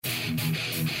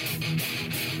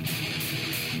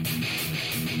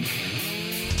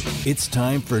It's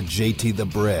time for JT the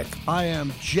Brick. I am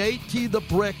JT the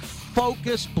Brick,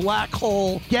 focused black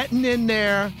hole, getting in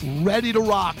there, ready to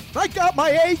rock. I got my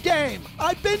A game.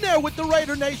 I've been there with the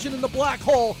Raider Nation in the black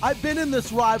hole. I've been in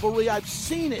this rivalry. I've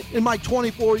seen it in my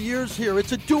 24 years here.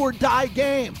 It's a do-or-die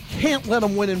game. Can't let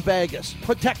them win in Vegas.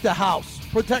 Protect the house.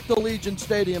 Protect the Allegiant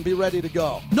Stadium. Be ready to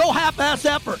go. No half-ass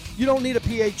effort. You don't need a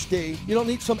PhD. You don't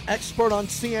need some expert on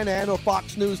CNN or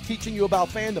Fox News teaching you about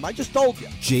fandom. I just told you.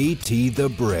 JT the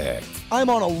Brick. I'm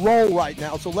on a roll right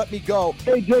now, so let me go.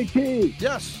 Hey, JT.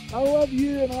 Yes. I love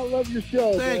you and I love your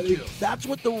show. Thank buddy. you. That's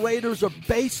what the Raiders are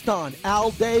based on.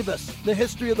 Al Davis, the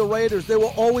history of the Raiders. They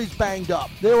were always banged up.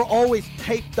 They were always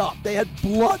taped up. They had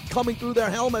blood coming through their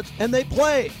helmets, and they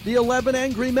played the 11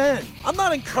 Angry Men. I'm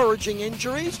not encouraging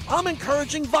injuries. I'm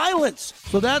encouraging violence.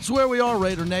 So that's where we are,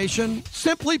 Raider Nation.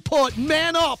 Simply put,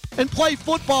 man up and play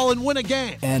football and win a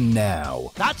game. And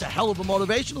now, that's a hell of a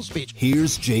motivational speech.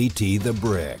 Here's JT the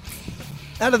Brick.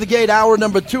 Out of the gate, hour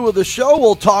number 2 of the show,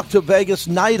 we'll talk to Vegas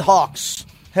Nighthawks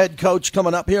head coach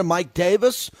coming up here, Mike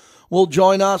Davis, will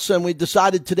join us. And we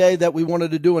decided today that we wanted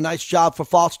to do a nice job for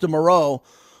Foster Moreau,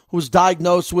 who was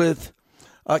diagnosed with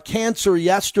cancer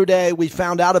yesterday. We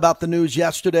found out about the news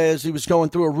yesterday as he was going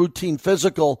through a routine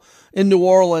physical in New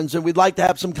Orleans. And we'd like to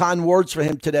have some kind words for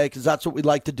him today because that's what we'd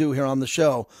like to do here on the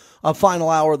show. A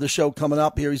final hour of the show coming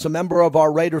up here. He's a member of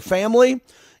our Raider family.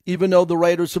 Even though the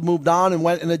Raiders have moved on and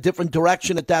went in a different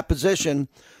direction at that position,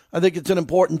 I think it's an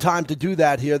important time to do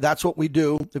that here. That's what we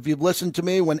do. If you've listened to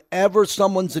me, whenever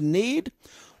someone's in need,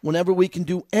 whenever we can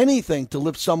do anything to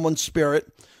lift someone's spirit,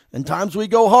 and times we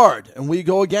go hard and we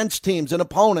go against teams and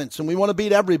opponents and we want to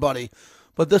beat everybody,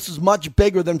 but this is much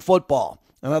bigger than football.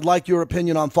 And I'd like your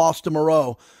opinion on Foster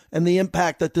Moreau and the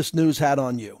impact that this news had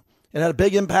on you. It had a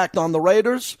big impact on the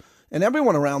Raiders and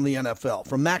everyone around the NFL,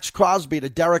 from Max Crosby to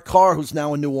Derek Carr, who's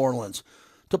now in New Orleans,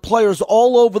 to players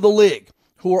all over the league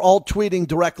who are all tweeting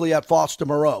directly at Foster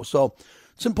Moreau. So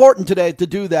it's important today to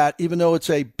do that, even though it's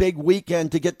a big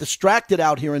weekend to get distracted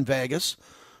out here in Vegas,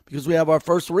 because we have our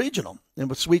first regional. And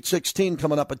with Sweet 16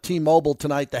 coming up at T-Mobile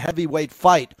tonight, the heavyweight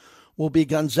fight will be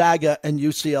Gonzaga and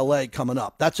UCLA coming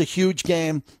up. That's a huge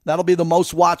game. That'll be the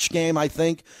most watched game, I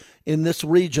think, in this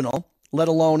regional, let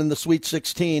alone in the Sweet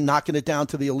 16, knocking it down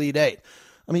to the Elite Eight.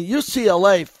 I mean,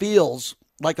 UCLA feels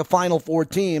like a Final Four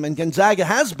team, and Gonzaga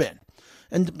has been.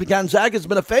 And Gonzaga's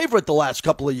been a favorite the last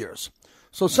couple of years.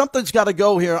 So something's got to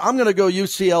go here. I'm going to go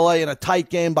UCLA in a tight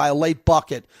game by a late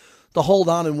bucket to hold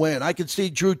on and win. I could see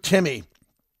Drew Timme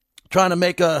trying to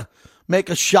make a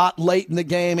shot late in the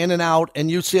game, in and out, and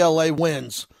UCLA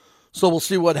wins. So we'll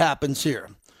see what happens here.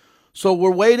 So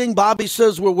we're waiting. Bobby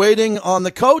says we're waiting on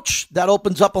the coach. That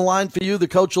opens up a line for you. The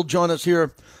coach will join us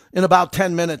here in about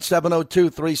 10 minutes,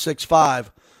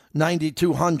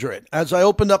 702-365-9200. As I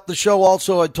opened up the show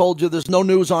also, I told you there's no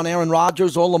news on Aaron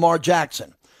Rodgers or Lamar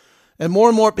Jackson. And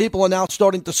more people are now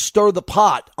starting to stir the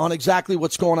pot on exactly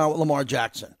what's going on with Lamar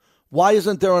Jackson. Why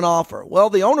isn't there an offer? Well,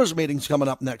 the owners' meeting's coming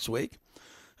up next week.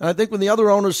 And I think when the other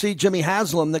owners see Jimmy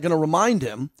Haslam, they're going to remind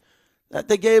him that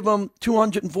they gave him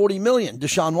 $240 million,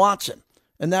 Deshaun Watson,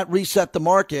 and that reset the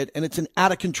market, and it's an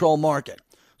out-of-control market.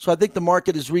 So I think the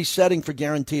market is resetting for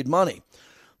guaranteed money.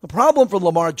 The problem for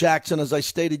Lamar Jackson, as I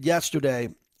stated yesterday,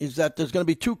 is that there's going to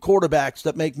be 2 quarterbacks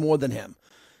that make more than him,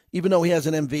 even though he has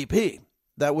an MVP.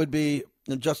 That would be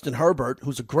Justin Herbert,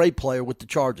 who's a great player with the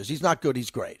Chargers. He's not good,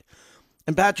 he's great.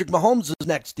 And Patrick Mahomes'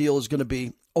 next deal is going to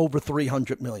be over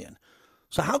 $300 million.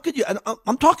 So how could you, and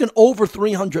I'm talking over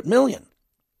 $300 million.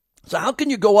 So how can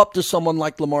you go up to someone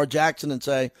like Lamar Jackson and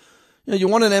say, you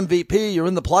won an MVP, you're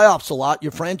in the playoffs a lot,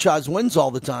 your franchise wins all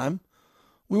the time.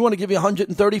 We want to give you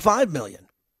 $135 million.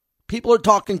 People are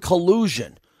talking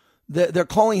collusion. They're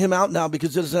calling him out now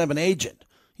because he doesn't have an agent.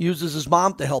 He uses his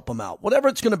mom to help him out. Whatever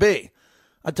it's going to be.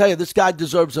 I tell you, this guy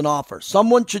deserves an offer.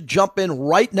 Someone should jump in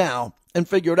right now and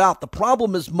figure it out. The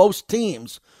problem is most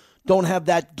teams don't have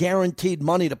that guaranteed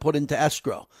money to put into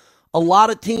escrow. A lot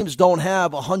of teams don't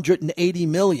have $180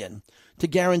 million to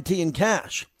guarantee in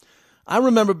cash. I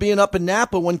remember being up in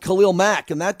Napa when Khalil Mack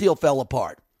and that deal fell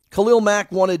apart. Khalil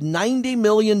Mack wanted $90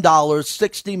 million,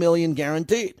 $60 million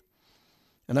guaranteed.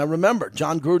 And I remember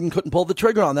John Gruden couldn't pull the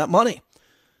trigger on that money.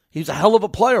 He's a hell of a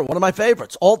player, one of my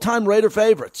favorites, all-time Raider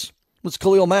favorites was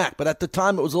Khalil Mack. But at the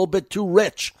time, it was a little bit too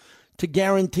rich to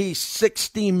guarantee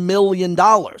 $60 million.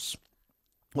 Well,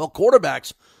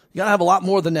 quarterbacks, you got to have a lot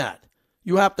more than that.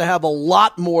 You have to have a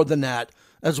lot more than that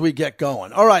as we get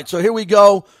going. All right, so here we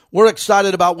go. We're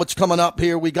excited about what's coming up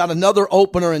here. We got another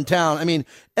opener in town. I mean,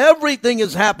 everything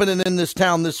is happening in this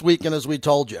town this weekend, as we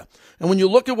told you. And when you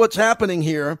look at what's happening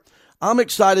here, I'm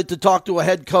excited to talk to a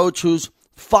head coach who's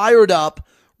fired up,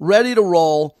 ready to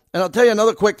roll. And I'll tell you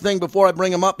another quick thing before I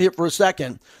bring him up here for a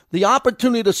second. The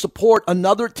opportunity to support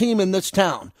another team in this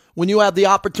town, when you have the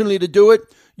opportunity to do it,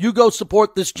 you go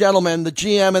support this gentleman, the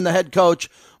GM and the head coach,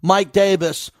 Mike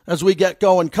Davis, as we get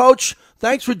going. Coach,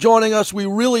 thanks for joining us. We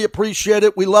really appreciate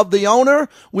it. We love the owner.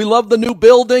 We love the new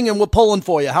building, and we're pulling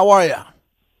for you. How are you?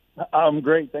 I'm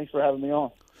great. Thanks for having me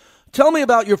on. Tell me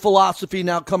about your philosophy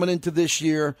now coming into this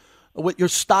year with your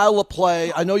style of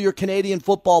play. I know your Canadian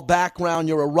football background.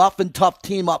 You're a rough and tough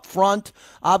team up front,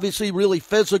 obviously really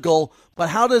physical. But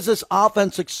how does this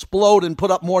offense explode and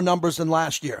put up more numbers than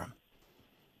last year?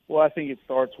 Well, I think it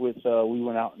starts with we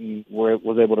went out and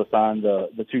was able to sign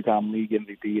the two-time league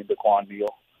MVP in Daquan Neal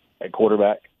at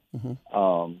quarterback.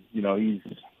 Mm-hmm. He's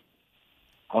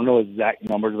I don't know exact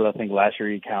numbers, but I think last year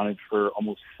he accounted for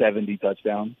almost 70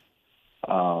 touchdowns.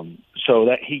 So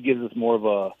that he gives us more of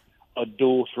a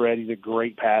dual threat. He's a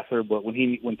great passer, but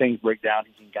when things break down,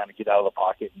 he can kind of get out of the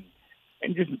pocket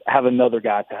and just have another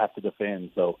guy to have to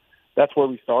defend. So that's where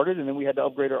we started, and then we had to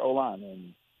upgrade our O-line.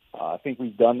 And I think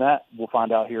we've done that. We'll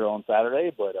find out here on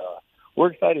Saturday, but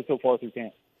we're excited so far through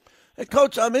camp. Hey,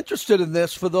 Coach, I'm interested in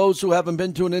this for those who haven't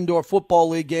been to an indoor football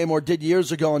league game or did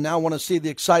years ago and now want to see the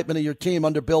excitement of your team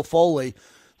under Bill Foley.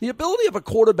 The ability of a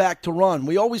quarterback to run.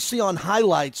 We always see on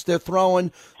highlights they're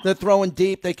throwing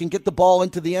deep. They can get the ball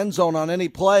into the end zone on any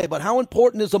play. But how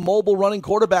important is a mobile running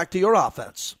quarterback to your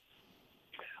offense?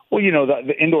 Well,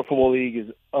 the indoor football league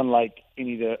is unlike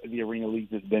any of the arena leagues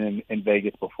that's been in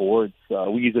Vegas before.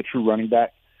 We use a true running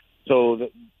back. So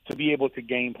to be able to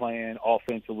game plan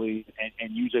offensively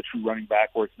and use a true running back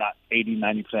where it's not 80,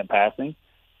 90% passing,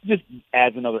 just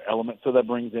adds another element. So that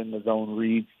brings in the zone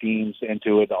read schemes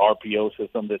into it, the RPO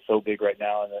system that's so big right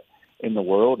now in the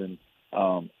world. And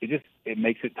it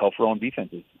makes it tougher on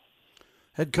defenses.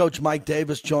 Head coach Mike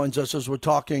Davis joins us as we're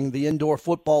talking the Indoor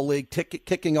Football League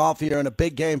kicking off here in a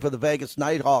big game for the Vegas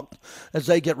Nighthawks as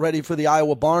they get ready for the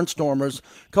Iowa Barnstormers.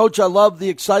 Coach, I love the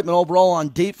excitement overall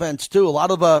on defense, too. A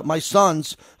lot of my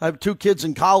sons, I have two kids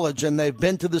in college, and they've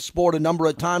been to this sport a number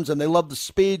of times, and they love the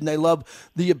speed and they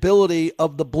love the ability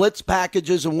of the blitz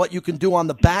packages and what you can do on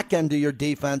the back end of your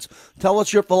defense. Tell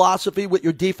us your philosophy with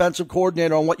your defensive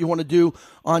coordinator on what you want to do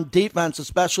on defense,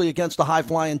 especially against a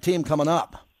high-flying team coming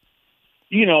up.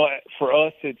 For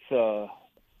us, it's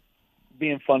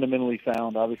being fundamentally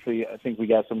sound. Obviously, I think we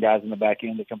got some guys in the back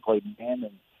end that can play man,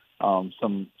 and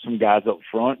some guys up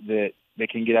front that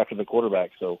can get after the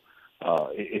quarterback. So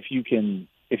if you can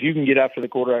get after the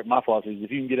quarterback, my philosophy is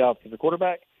if you can get after the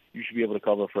quarterback, you should be able to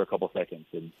cover for a couple seconds.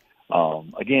 And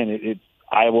again,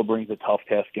 Iowa brings a tough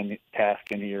task in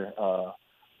here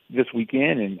this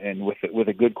weekend, and with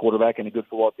a good quarterback and a good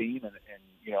football team, and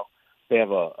they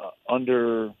have a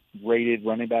underrated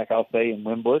running back, I'll say, in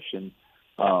Wimbush. And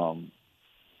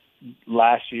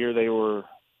last year they were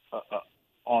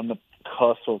on the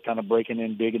cusp of kind of breaking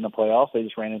in big in the playoffs. They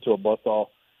just ran into a buzzsaw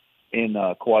in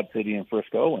Quad City and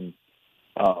Frisco. And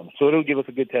so it'll give us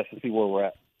a good test to see where we're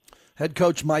at. Head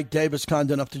coach Mike Davis,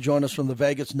 kind enough to join us from the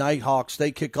Vegas Nighthawks.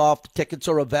 They kick off. Tickets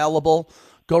are available.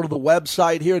 Go to the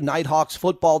website here,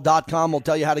 nighthawksfootball.com. We'll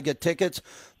tell you how to get tickets.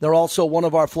 They're also one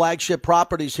of our flagship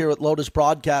properties here at Lotus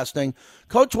Broadcasting.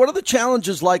 Coach, what are the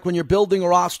challenges like when you're building a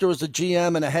roster as a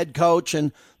GM and a head coach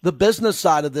and the business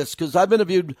side of this? Because I've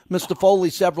interviewed Mr. Foley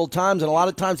several times, and a lot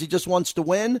of times he just wants to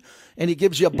win, and he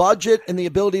gives you a budget and the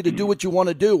ability to do what you want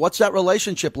to do. What's that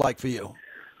relationship like for you?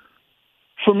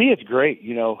 For me, it's great.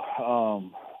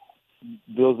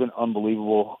 Bill's been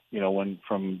unbelievable, when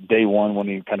from day one when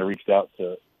he kind of reached out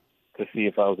to see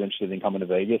if I was interested in coming to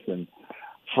Vegas. And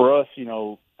for us,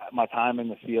 my time in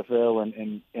the CFL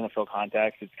and NFL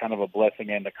contacts, it's kind of a blessing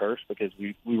and a curse because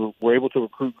we're able to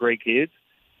recruit great kids,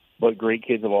 but great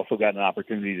kids have also gotten an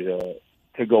opportunity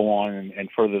to go on and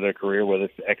further their career, whether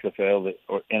it's XFL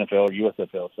or NFL or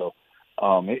USFL. So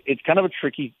it's kind of a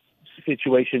tricky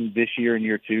situation this year and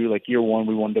year two. Like year one,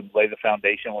 we wanted to lay the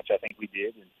foundation, which I think we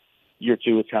did. And year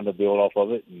two, it's kind of build off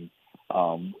of it. And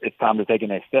it's time to take a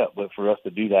next step. But for us to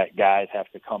do that, guys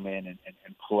have to come in and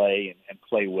play and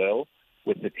play well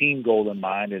with the team goal in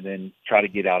mind and then try to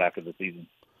get out after the season.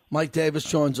 Mike Davis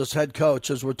joins us, head coach,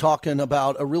 as we're talking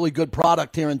about a really good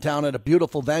product here in town at a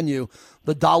beautiful venue,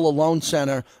 the Dollar Loan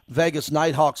Center, Vegas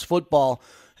Nighthawks football.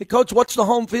 Hey, Coach, what's the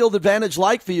home field advantage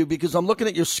like for you? Because I'm looking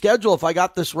at your schedule. If I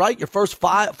got this right, your first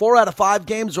 4 out of 5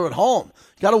 games are at home.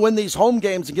 You got to win these home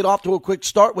games and get off to a quick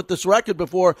start with this record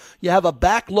before you have a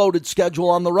backloaded schedule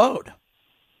on the road.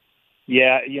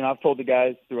 Yeah, I've told the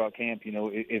guys throughout camp,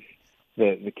 if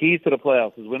the keys to the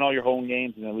playoffs is win all your home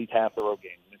games and at least half the road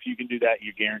games. And if you can do that,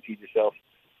 you guaranteed yourself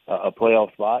a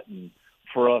playoff spot. And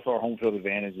for us, our home field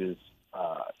advantage is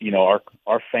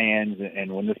our fans,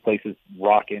 and when this place is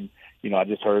rocking, I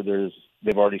just heard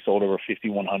they've already sold over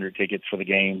 5,100 tickets for the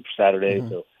game Saturday. Mm-hmm.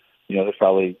 So, there's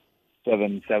probably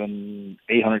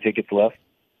 800 tickets left.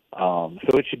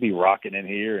 So it should be rocking in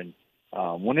here. And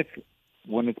when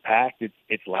it's packed,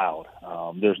 it's loud.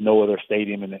 There's no other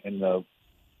stadium in the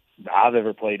I've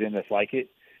ever played in that's like it.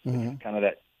 Mm-hmm. It's kind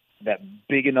of that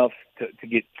big enough to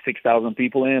get 6,000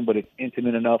 people in, but it's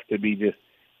intimate enough to be just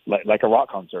like a rock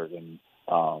concert. And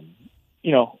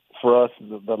for us,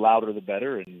 the louder the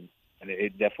better, and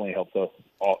it definitely helps us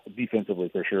defensively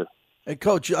for sure. Hey,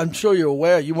 Coach, I'm sure you're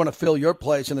aware you want to fill your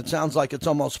place, and it sounds like it's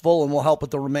almost full, and we'll help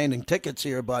with the remaining tickets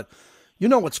here. But you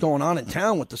know what's going on in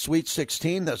town with the Sweet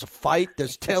 16. There's a fight.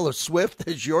 There's Taylor Swift.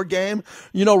 There's your game.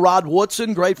 Rod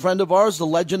Woodson, great friend of ours, the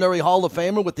legendary Hall of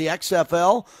Famer with the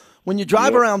XFL. When you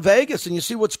drive around Vegas and you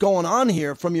see what's going on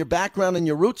here from your background and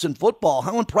your roots in football,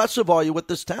 how impressive are you with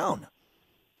this town?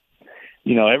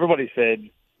 Everybody said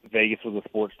Vegas was a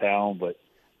sports town, but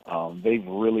they've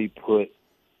really put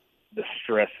the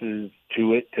stresses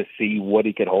to it to see what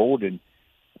he could hold. And,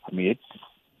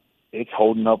 it's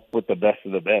holding up with the best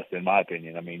of the best, in my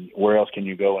opinion. Where else can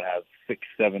you go and have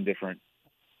 6-7 different,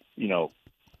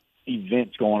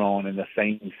 events going on in the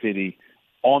same city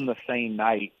on the same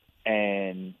night,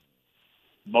 and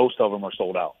most of them are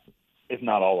sold out, if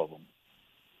not all of them.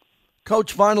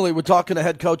 Coach, finally, we're talking to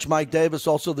head coach Mike Davis,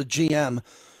 also the GM,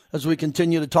 as we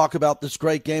continue to talk about this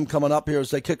great game coming up here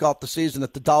as they kick off the season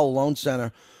at the Dollar Loan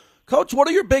Center. Coach, what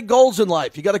are your big goals in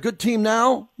life? You got a good team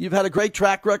now. You've had a great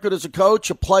track record as a coach,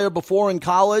 a player before in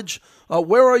college.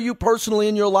 Where are you personally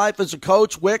in your life as a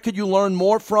coach? Where could you learn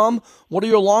more from? What are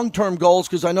your long-term goals?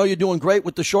 Because I know you're doing great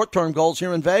with the short-term goals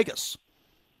here in Vegas.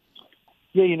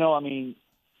 Yeah,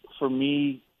 for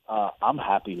me, I'm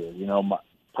happy here.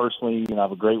 Personally, I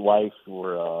have a great wife.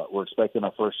 We're expecting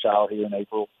our first child here in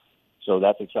April, so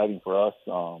that's exciting for us.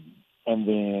 And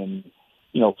then,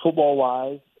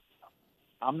 football-wise,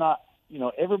 I'm not,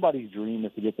 everybody's dream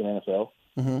is to get to the NFL.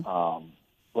 Mm-hmm.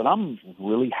 But I'm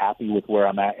really happy with where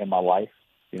I'm at in my life.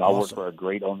 Awesome. I work for a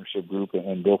great ownership group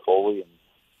and Bill Foley,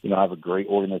 and, I have a great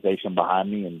organization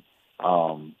behind me, and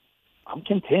I'm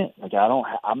content.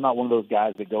 I'm not one of those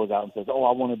guys that goes out and says, I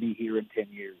want to be here in 10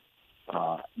 years.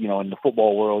 In the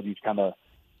football world, you kind of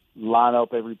line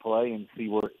up every play and see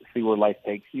where life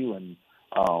takes you. And,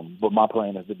 but my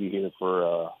plan is to be here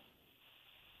for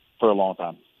a long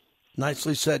time.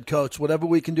 Nicely said, Coach. Whatever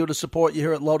we can do to support you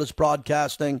here at Lotus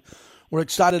Broadcasting. We're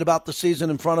excited about the season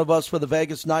in front of us for the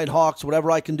Vegas Nighthawks. Whatever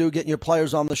I can do getting your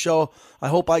players on the show, I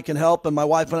hope I can help. And my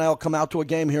wife and I will come out to a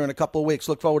game here in a couple of weeks.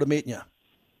 Look forward to meeting you.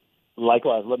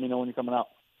 Likewise. Let me know when you're coming out.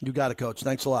 You got it, Coach.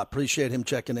 Thanks a lot. Appreciate him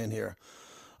checking in here.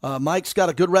 Mike's got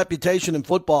a good reputation in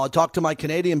football. I talked to my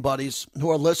Canadian buddies who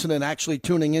are listening, actually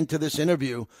tuning into this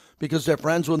interview because they're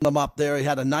friends with him up there. He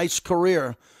had a nice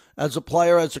career as a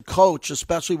player, as a coach,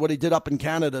 especially what he did up in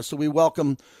Canada. So we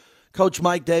welcome Coach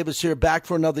Mike Davis here back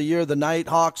for another year, the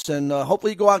Nighthawks, and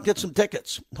hopefully you go out and get some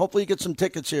tickets. Hopefully you get some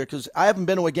tickets here because I haven't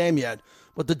been to a game yet,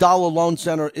 but the Dollar Loan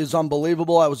Center is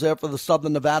unbelievable. I was there for the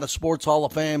Southern Nevada Sports Hall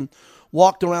of Fame,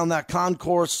 walked around that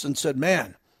concourse and said,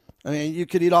 man, you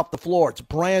could eat off the floor. It's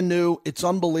brand new. It's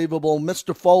unbelievable.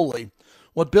 Mr. Foley,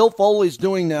 what Bill Foley's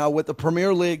doing now with the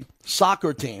Premier League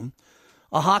soccer team,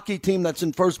 a hockey team that's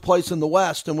in first place in the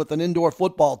West, and with an indoor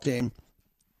football team,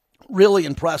 really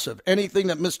impressive. Anything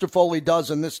that Mr. Foley does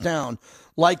in this town,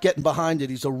 like getting behind it.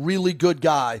 He's a really good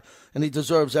guy, and he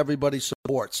deserves everybody's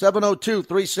support.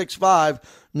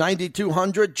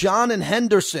 702-365-9200. John and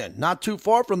Henderson, not too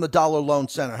far from the Dollar Loan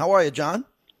Center. How are you, John?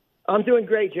 I'm doing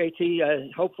great,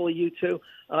 JT. Hopefully you too.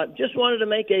 Just wanted to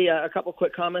make a couple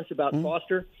quick comments about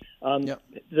Foster.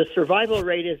 The survival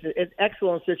rate is an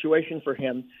excellent situation for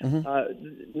him.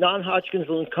 Non-Hodgkin's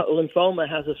lymphoma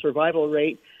has a survival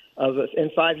rate of in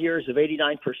 5 years of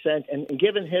 89%, and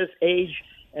given his age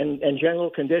and general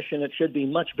condition, it should be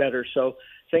much better. So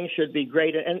things should be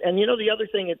great. And the other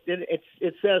thing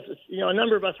it says, a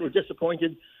number of us were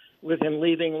disappointed with him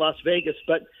leaving Las Vegas,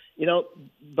 but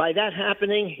by that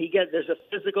happening, there's a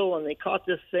physical, and they caught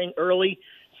this thing early.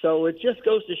 So it just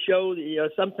goes to show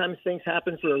that, sometimes things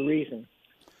happen for a reason.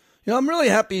 I'm really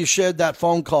happy you shared that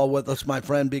phone call with us, my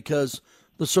friend, because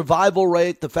the survival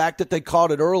rate, the fact that they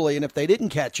caught it early, and if they didn't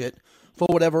catch it for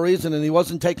whatever reason and he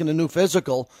wasn't taking a new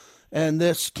physical and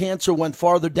this cancer went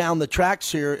farther down the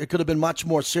tracks here, it could have been much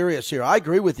more serious here. I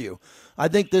agree with you. I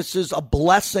think this is a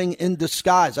blessing in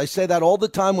disguise. I say that all the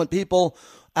time when people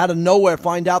out of nowhere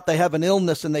find out they have an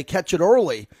illness and they catch it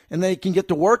early and they can get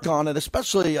to work on it,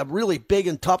 especially a really big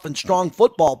and tough and strong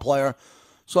football player.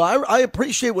 So I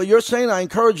appreciate what you're saying. I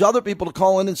encourage other people to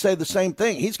call in and say the same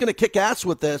thing. He's going to kick ass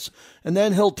with this, and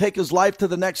then he'll take his life to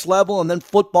the next level, and then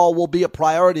football will be a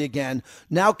priority again.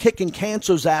 Now kicking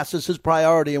cancer's ass is his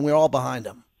priority, and we're all behind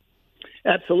him.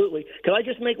 Absolutely. Can I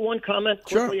just make one comment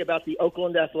quickly about the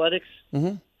Oakland Athletics?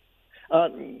 Mm-hmm.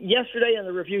 Yesterday in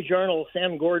the Review Journal,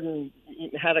 Sam Gordon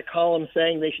had a column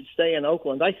saying they should stay in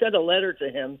Oakland. I sent a letter to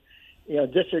him,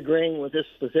 disagreeing with this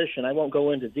position. I won't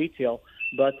go into detail,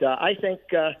 but I think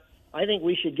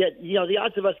we should get. The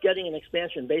odds of us getting an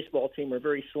expansion baseball team are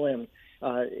very slim.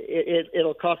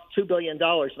 It'll cost $2 billion,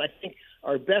 and I think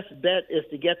our best bet is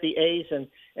to get the A's. And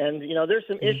there's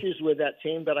some issues with that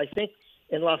team, but I think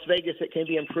in Las Vegas it can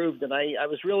be improved. And I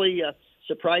was really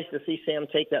surprised to see Sam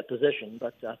take that position,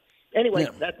 but. Anyway,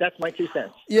 that's my 2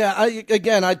 cents. Yeah,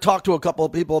 I talked to a couple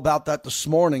of people about that this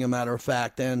morning, a matter of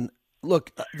fact. And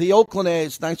look, the Oakland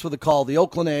A's, thanks for the call, the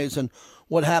Oakland A's and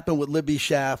what happened with Libby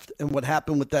Shaft and what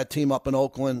happened with that team up in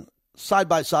Oakland, side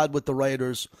by side with the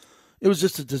Raiders, it was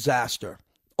just a disaster.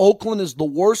 Oakland is the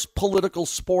worst political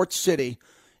sports city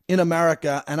in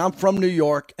America, and I'm from New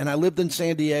York, and I lived in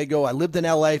San Diego. I lived in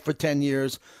L.A. for 10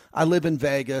 years. I live in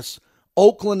Vegas.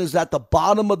 Oakland is at the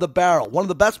bottom of the barrel, one of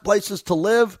the best places to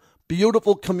live.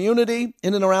 Beautiful community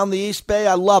in and around the East Bay.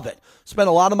 I love it. Spent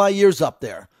a lot of my years up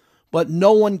there. But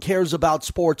no one cares about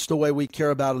sports the way we care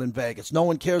about it in Vegas. No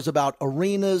one cares about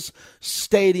arenas,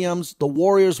 stadiums. The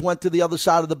Warriors went to the other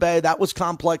side of the bay. That was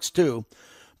complex too.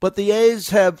 But the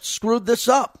A's have screwed this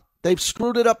up. They've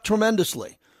screwed it up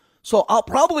tremendously. So I'll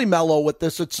probably mellow with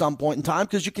this at some point in time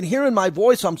because you can hear in my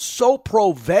voice I'm so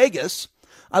pro-Vegas.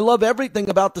 I love everything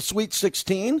about the Sweet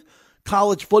 16.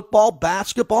 College football,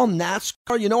 basketball,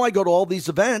 NASCAR. I go to all these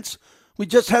events. We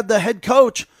just had the head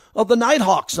coach of the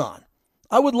Nighthawks on.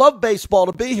 I would love baseball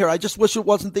to be here. I just wish it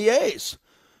wasn't the A's.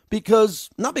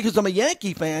 Not because I'm a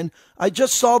Yankee fan. I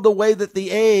just saw the way that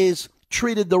the A's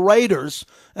treated the Raiders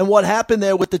and what happened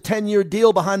there with the 10-year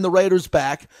deal behind the Raiders'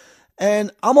 back.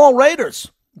 And I'm all Raiders.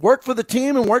 Work for the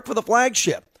team and work for the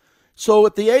flagship. So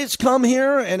if the A's come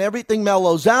here and everything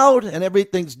mellows out and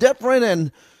everything's different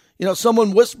and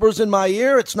someone whispers in my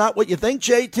ear, it's not what you think,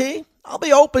 JT, I'll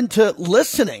be open to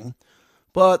listening.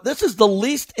 But this is the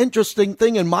least interesting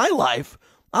thing in my life.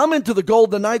 I'm into the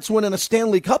Golden Knights winning a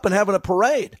Stanley Cup and having a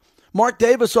parade. Mark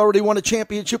Davis already won a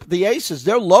championship with the Aces.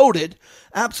 They're loaded,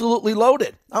 absolutely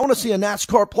loaded. I want to see a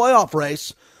NASCAR playoff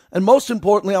race. And most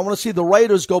importantly, I want to see the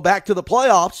Raiders go back to the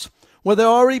playoffs where they've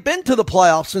already been to the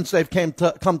playoffs since they've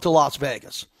come to Las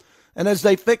Vegas. And as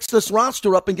they fix this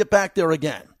roster up and get back there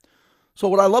again. So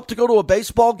would I love to go to a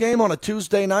baseball game on a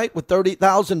Tuesday night with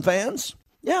 30,000 fans?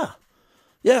 Yeah,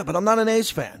 but I'm not an A's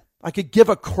fan. I could give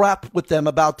a crap with them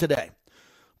about today.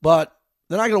 But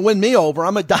they're not going to win me over.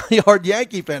 I'm a diehard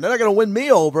Yankee fan. They're not going to win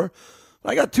me over.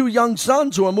 I got 2 young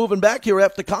sons who are moving back here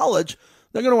after college.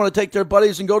 They're going to want to take their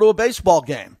buddies and go to a baseball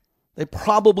game. They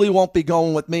probably won't be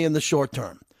going with me in the short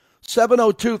term.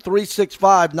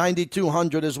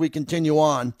 702-365-9200 as we continue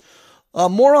on.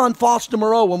 More on Foster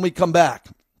Moreau when we come back.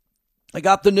 I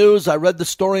got the news. I read the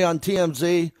story on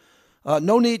TMZ.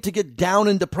 No need to get down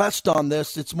and depressed on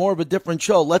this. It's more of a different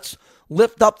show. Let's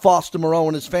lift up Foster Moreau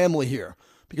and his family here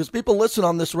because people listen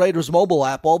on this Raiders mobile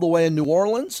app all the way in New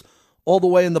Orleans, all the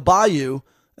way in the Bayou,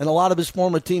 and a lot of his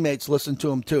former teammates listen to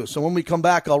him too. So when we come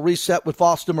back, I'll reset with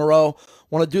Foster Moreau.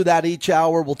 Want to do that each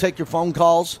hour. We'll take your phone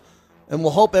calls, and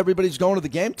we'll hope everybody's going to the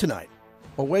game tonight.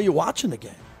 Or where you watching the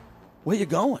game? Where you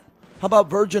going? How about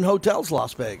Virgin Hotels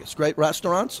Las Vegas? Great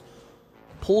restaurants.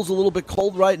 Pool's a little bit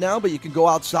cold right now, but you can go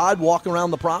outside, walk around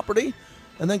the property,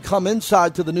 and then come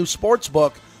inside to the new sports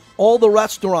book. All the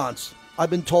restaurants,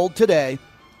 I've been told today,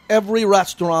 every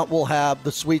restaurant will have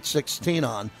the Sweet 16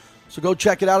 on. So go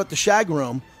check it out at the Shag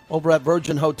Room over at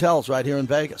Virgin Hotels right here in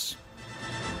Vegas.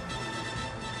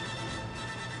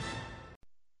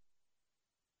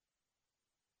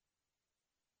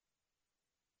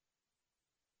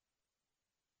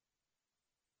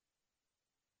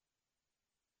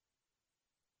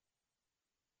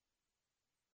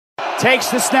 Takes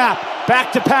the snap,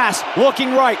 back to pass,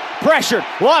 looking right, pressured,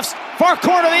 lofts, far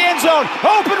corner of the end zone,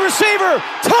 open receiver,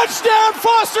 touchdown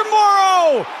Foster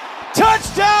Moreau!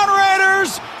 Touchdown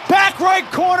Raiders, back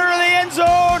right corner of the end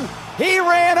zone. He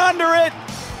ran under it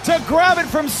to grab it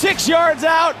from 6 yards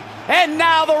out, and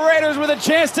now the Raiders with a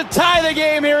chance to tie the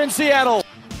game here in Seattle.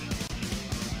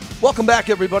 Welcome back,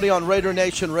 everybody, on Raider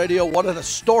Nation Radio. What an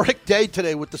historic day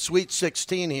today with the Sweet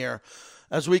 16 here.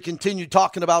 As we continue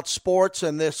talking about sports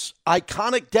and this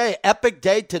iconic day, epic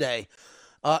day today.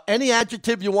 Any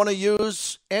adjective you want to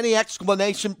use, any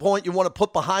exclamation point you want to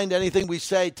put behind anything we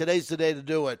say, today's the day to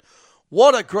do it.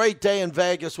 What a great day in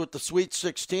Vegas with the Sweet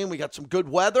 16. We got some good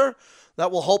weather that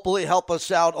will hopefully help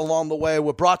us out along the way.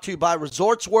 We're brought to you by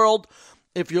Resorts World.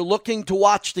 If you're looking to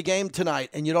watch the game tonight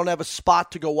and you don't have a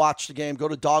spot to go watch the game, go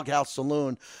to Doghouse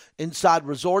Saloon inside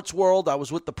Resorts World. I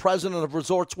was with the president of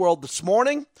Resorts World this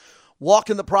morning,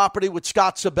 walking the property with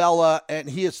Scott Sabella, and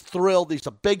he is thrilled. He's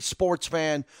a big sports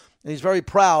fan, and he's very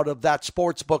proud of that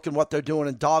sports book and what they're doing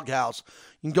in Doghouse.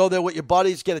 You can go there with your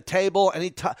buddies, get a table,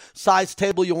 any size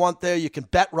table you want there. You can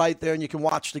bet right there, and you can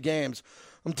watch the games.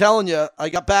 I'm telling you, I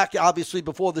got back, obviously,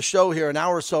 before the show here an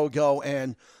hour or so ago,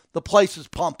 and the place is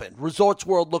pumping. Resorts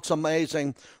World looks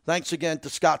amazing. Thanks again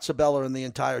to Scott Sabella and the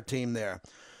entire team there.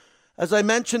 As I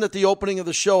mentioned at the opening of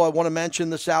the show, I want to mention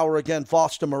this hour again,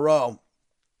 Foster Moreau,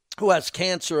 who has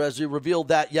cancer, as he revealed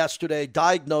that yesterday,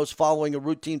 diagnosed following a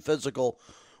routine physical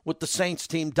with the Saints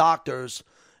team doctors.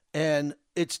 And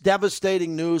it's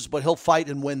devastating news, but he'll fight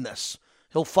and win this.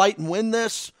 He'll fight and win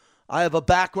this. I have a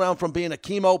background from being a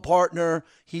chemo partner.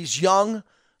 He's young.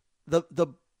 The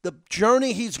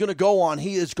journey he's going to go on,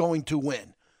 he is going to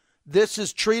win. This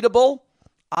is treatable.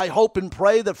 I hope and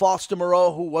pray that Foster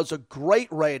Moreau, who was a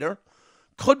great Raider,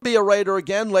 could be a Raider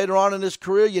again later on in his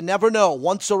career. You never know.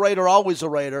 Once a Raider, always a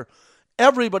Raider.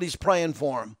 Everybody's praying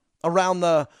for him around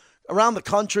the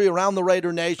country, around the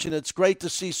Raider Nation. It's great to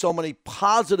see so many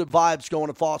positive vibes going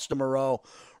to Foster Moreau.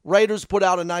 Raiders put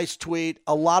out a nice tweet.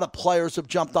 A lot of players have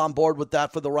jumped on board with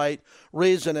that for the right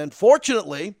reason. And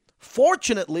fortunately,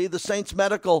 the Saints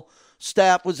medical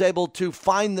staff was able to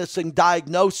find this and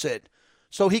diagnose it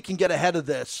so he can get ahead of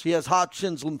this. He has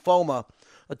Hodgkin's lymphoma,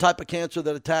 a type of cancer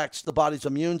that attacks the body's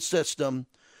immune system,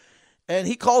 and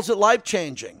he calls it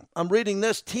life-changing. I'm reading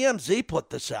this. TMZ put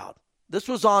this out. This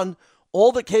was on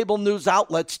all the cable news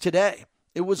outlets today.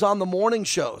 It was on the morning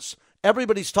shows.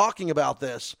 Everybody's talking about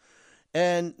this.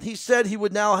 And he said he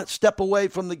would now step away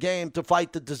from the game to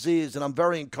fight the disease, and I'm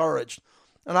very encouraged.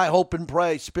 And I hope and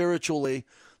pray spiritually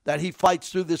that he fights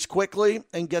through this quickly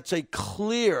and gets a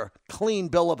clear, clean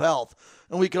bill of health.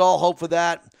 And we could all hope for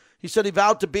that. He said he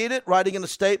vowed to beat it, writing in a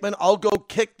statement, "I'll go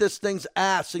kick this thing's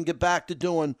ass and get back to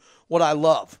doing what I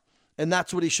love." And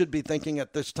that's what he should be thinking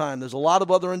at this time. There's a lot of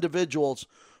other individuals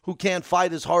who can't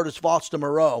fight as hard as Foster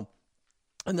Moreau.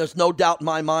 And there's no doubt in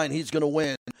my mind he's going to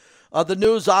win. The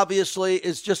news, obviously,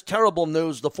 is just terrible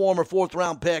news. The former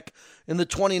fourth-round pick in the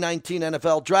 2019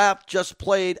 NFL Draft just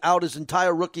played out his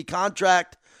entire rookie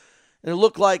contract. And it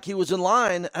looked like he was in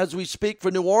line as we speak for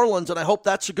New Orleans, and I hope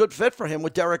that's a good fit for him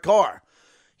with Derek Carr.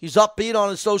 He's upbeat on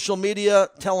his social media,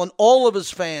 telling all of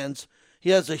his fans he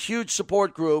has a huge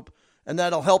support group, and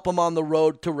that'll help him on the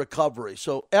road to recovery.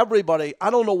 So everybody, I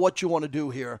don't know what you want to do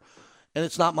here, and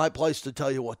it's not my place to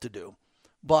tell you what to do.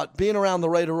 But being around the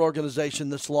Raider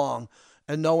organization this long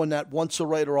and knowing that once a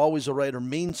Raider, always a Raider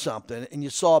means something, and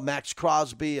you saw Max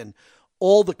Crosby and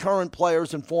all the current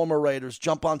players and former Raiders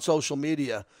jump on social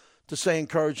media to say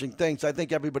encouraging things, I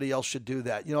think everybody else should do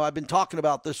that. You know, I've been talking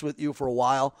about this with you for a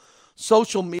while.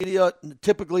 Social media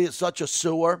typically is such a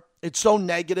sewer. It's so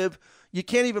negative. You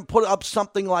can't even put up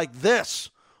something like this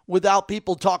without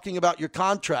people talking about your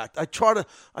contract. I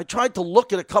tried to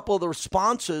look at a couple of the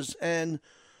responses, and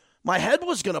my head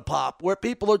was going to pop where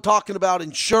people are talking about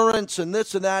insurance and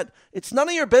this and that. It's none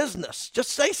of your business.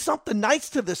 Just say something nice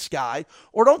to this guy,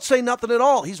 or don't say nothing at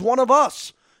all. He's one of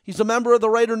us. He's a member of the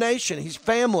Raider Nation. He's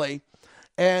family,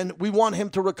 and we want him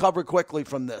to recover quickly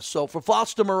from this. So for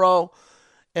Foster Moreau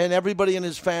and everybody in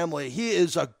his family, he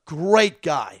is a great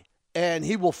guy, and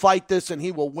he will fight this, and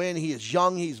he will win. He is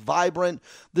young. He's vibrant.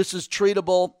 This is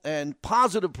treatable, and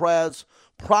positive prayers,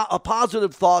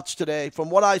 positive thoughts today from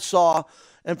what I saw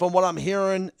and from what I'm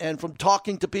hearing and from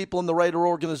talking to people in the Raider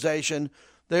organization.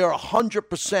 They are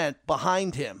 100%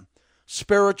 behind him.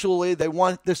 Spiritually, they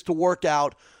want this to work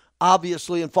out,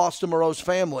 obviously, in Foster Moreau's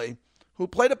family, who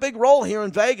played a big role here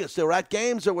in Vegas. They were at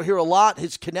games. They were here a lot.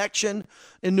 His connection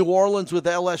in New Orleans with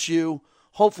LSU.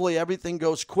 Hopefully everything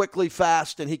goes quickly,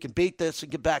 fast, and he can beat this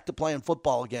and get back to playing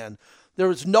football again. There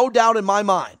is no doubt in my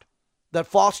mind that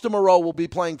Foster Moreau will be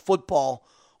playing football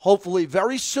hopefully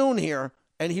very soon here,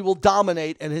 and he will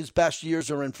dominate, and his best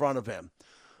years are in front of him.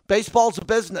 Baseball's a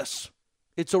business.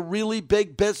 It's a really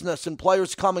big business, and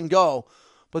players come and go,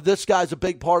 but this guy's a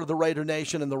big part of the Raider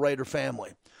Nation and the Raider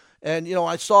family. And, you know,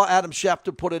 I saw Adam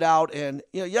Schefter put it out, and,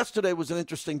 you know, yesterday was an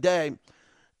interesting day.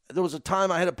 There was a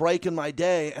time I had a break in my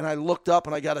day, and I looked up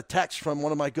and I got a text from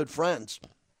one of my good friends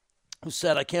who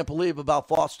said, "I can't believe about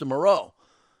Foster Moreau."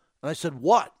 And I said,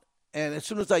 "What?" And as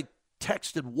soon as I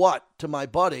texted "what" to my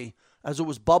buddy, as it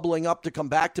was bubbling up to come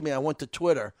back to me, I went to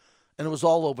Twitter, and it was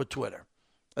all over Twitter.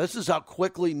 This is how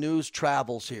quickly news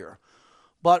travels here.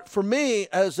 But for me,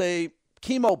 as a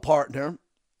chemo partner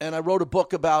and I wrote a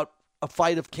book about a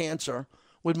fight of cancer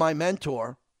with my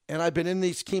mentor, and I've been in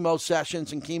these chemo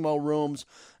sessions and chemo rooms,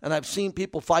 and I've seen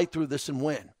people fight through this and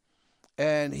win.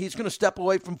 And he's going to step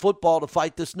away from football to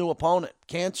fight this new opponent,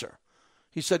 cancer.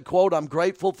 He said, quote, "I'm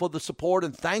grateful for the support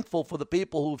and thankful for the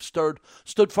people who've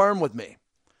stood firm with me.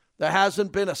 There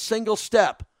hasn't been a single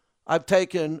step I've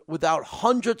taken without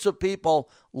hundreds of people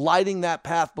lighting that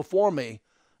path before me,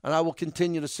 and I will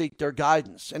continue to seek their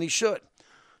guidance." And he should.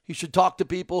 He should talk to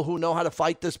people who know how to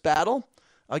fight this battle,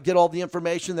 get all the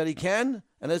information that he can.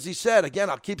 And as he said, again,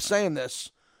 I'll keep saying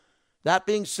this. That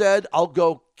being said, I'll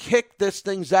go kick this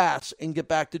thing's ass and get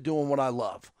back to doing what I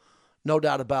love. No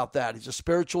doubt about that. He's a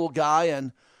spiritual guy.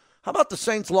 And how about the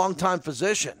Saints' longtime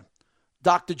physician,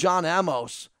 Dr. John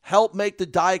Amos, helped make the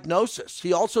diagnosis.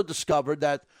 He also discovered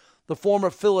that the former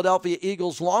Philadelphia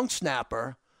Eagles long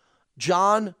snapper,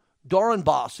 John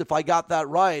Dorenbos, if I got that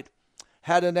right,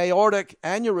 had an aortic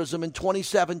aneurysm in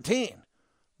 2017.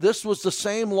 This was the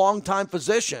same longtime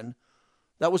physician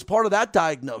that was part of that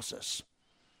diagnosis.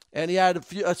 And he had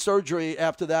a surgery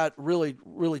after that really,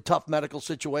 really tough medical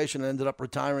situation and ended up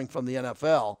retiring from the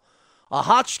NFL.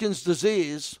 Hodgkin's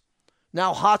disease,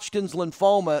 now Hodgkin's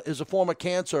lymphoma, is a form of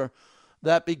cancer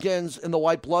that begins in the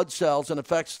white blood cells and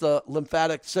affects the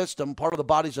lymphatic system, part of the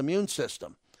body's immune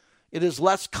system. It is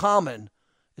less common.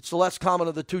 It's the less common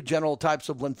of the two general types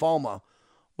of lymphoma,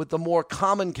 with the more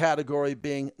common category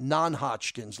being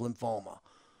non-Hodgkin's lymphoma.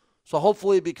 So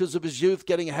hopefully, because of his youth,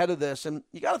 getting ahead of this, and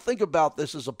you got to think about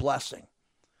this as a blessing.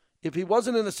 If he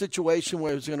wasn't in a situation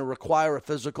where he was going to require a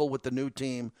physical with the new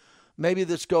team, maybe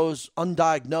this goes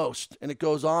undiagnosed and it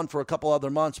goes on for a couple other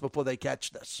months before they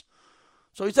catch this.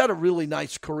 So he's had a really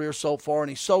nice career so far, and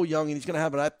he's so young, and he's going to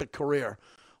have an epic career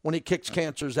when he kicks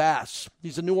cancer's ass.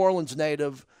 He's a New Orleans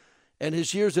native, and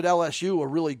his years at LSU are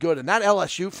really good. And that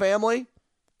LSU family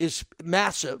is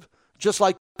massive, just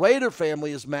like the Raider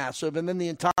family is massive, and then the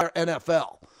entire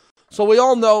NFL. So we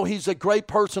all know he's a great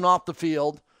person off the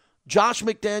field. Josh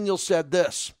McDaniels said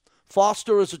this: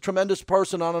 "Foster is a tremendous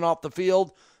person on and off the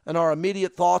field, and our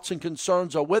immediate thoughts and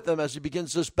concerns are with him as he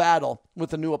begins this battle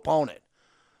with a new opponent."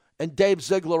 And Dave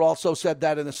Ziegler also said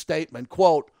that in a statement,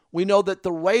 quote, "We know that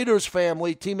the Raiders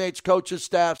family, teammates, coaches,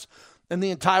 staffs, and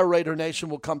the entire Raider Nation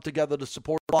will come together to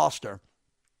support Foster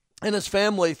and his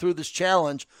family through this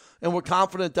challenge, and we're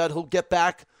confident that he'll get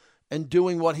back and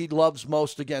doing what he loves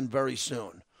most again very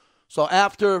soon." So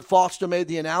after Foster made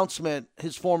the announcement,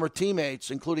 his former teammates,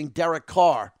 including Derek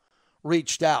Carr,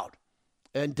 reached out.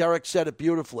 And Derek said it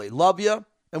beautifully: "Love you,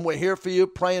 and we're here for you,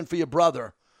 praying for your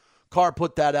brother." Carr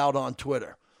put that out on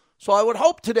Twitter. So I would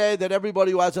hope today that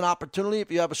everybody who has an opportunity,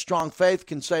 if you have a strong faith,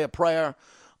 can say a prayer,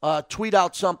 tweet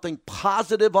out something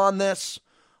positive on this.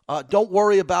 Don't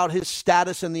worry about his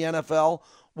status in the NFL.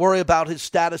 Worry about his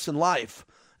status in life.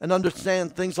 And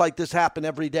understand things like this happen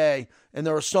every day. And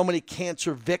there are so many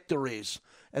cancer victories.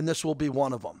 And this will be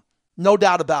one of them. No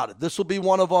doubt about it. This will be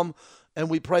one of them. And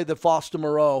we pray that Foster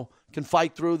Moreau can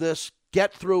fight through this,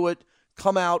 get through it,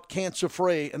 come out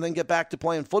cancer-free, and then get back to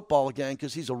playing football again,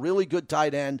 because he's a really good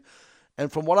tight end.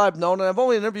 And from what I've known, and I've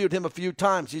only interviewed him a few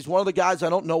times, he's one of the guys I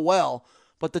don't know well,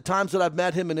 but the times that I've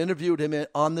met him and interviewed him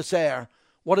on this air,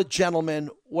 what a gentleman,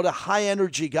 what a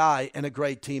high-energy guy, and a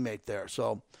great teammate there.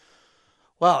 So,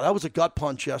 wow, that was a gut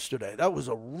punch yesterday. That was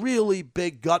a really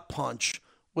big gut punch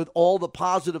with all the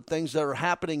positive things that are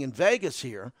happening in Vegas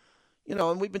here. You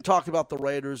know, and we've been talking about the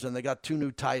Raiders, and they got 2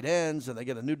 new tight ends, and they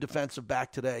get a new defensive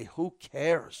back today. Who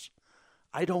cares?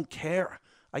 I don't care.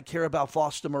 I care about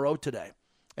Foster Moreau today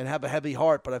and have a heavy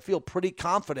heart, but I feel pretty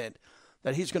confident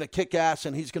that he's going to kick ass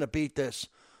and he's going to beat this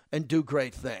and do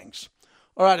great things.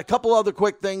 All right, a couple other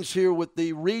quick things here with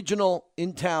the regional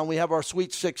in town. We have our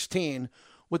Sweet 16.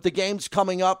 With the games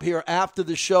coming up here after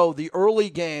the show, the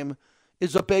early game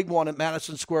is a big one at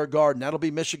Madison Square Garden. That'll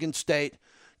be Michigan State,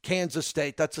 Kansas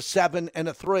State. That's a 7 and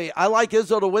a 3. I like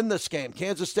Izzo to win this game.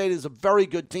 Kansas State is a very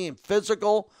good team.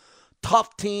 Physical,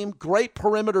 tough team, great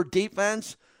perimeter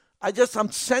defense.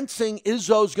 I'm sensing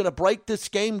Izzo's going to break this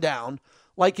game down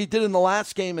like he did in the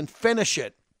last game and finish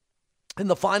it in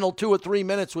the final 2 or 3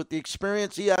 minutes with the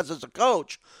experience he has as a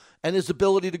coach and his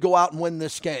ability to go out and win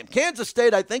this game. Kansas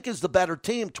State, I think, is the better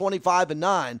team,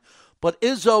 25-9, but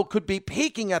Izzo could be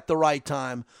peaking at the right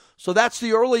time. So that's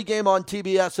the early game on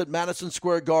TBS at Madison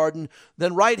Square Garden.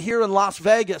 Then right here in Las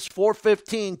Vegas,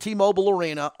 4:15 T-Mobile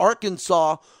Arena,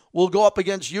 Arkansas will go up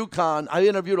against UConn. I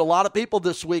interviewed a lot of people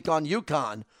this week on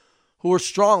UConn who are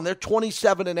strong. They're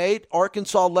 27-8.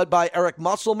 Arkansas led by Eric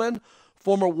Musselman,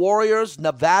 former Warriors,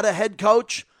 Nevada head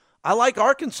coach. I like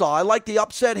Arkansas. I like the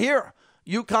upset here.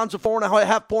 UConn's a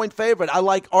 4.5-point favorite. I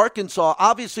like Arkansas,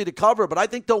 obviously, to cover, but I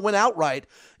think they'll win outright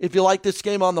if you like this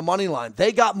game on the money line.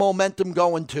 They got momentum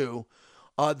going, too.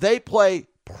 They play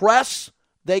press.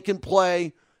 They can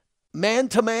play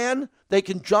man-to-man. They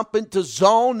can jump into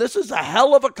zone. This is a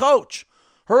hell of a coach.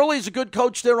 Hurley's a good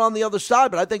coach there on the other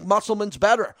side, but I think Musselman's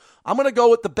better. I'm going to go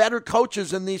with the better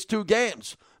coaches in these two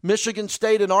games. Michigan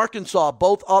State and Arkansas,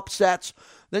 both upsets.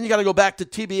 Then you got to go back to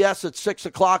TBS at 6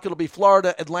 o'clock. It'll be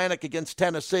Florida Atlantic against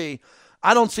Tennessee.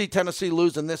 I don't see Tennessee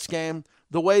losing this game.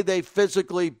 The way they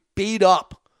physically beat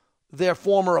up their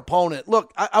former opponent.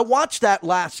 Look, I watched that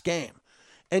last game,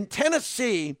 and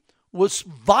Tennessee was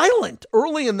violent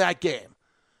early in that game.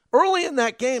 Early in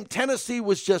that game, Tennessee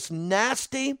was just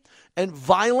nasty and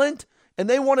violent, and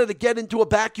they wanted to get into a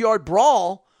backyard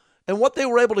brawl. And what they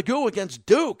were able to do against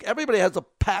Duke, everybody has a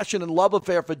passion and love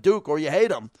affair for Duke, or you hate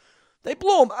them. They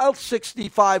blew them out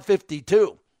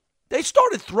 65-52. They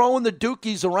started throwing the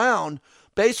Dukies around,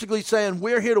 basically saying,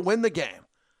 we're here to win the game.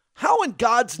 How in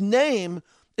God's name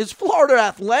is Florida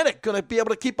Atlantic going to be able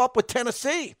to keep up with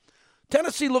Tennessee?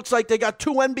 Tennessee looks like they got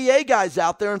two NBA guys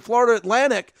out there, and Florida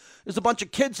Atlantic is a bunch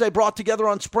of kids they brought together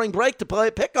on spring break to play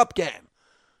a pickup game.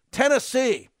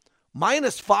 Tennessee,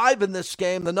 -5 in this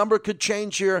game. The number could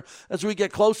change here as we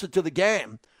get closer to the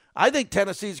game. I think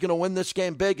Tennessee's going to win this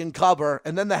game big and cover.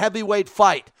 And then the heavyweight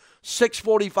fight,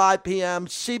 6:45 p.m.,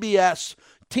 CBS,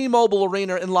 T-Mobile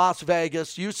Arena in Las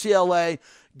Vegas, UCLA,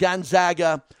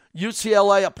 Gonzaga.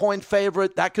 UCLA, a point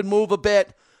favorite. That could move a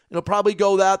bit. It'll probably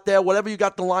go out there. Whatever you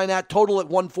got the line at, total at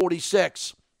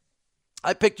 146.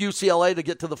 I picked UCLA to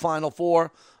get to the Final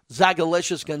Four.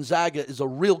 Zagalicious Gonzaga is a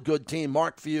real good team.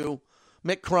 Mark Few,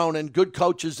 Mick Cronin, good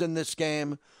coaches in this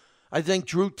game. I think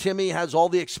Drew Timme has all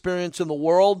the experience in the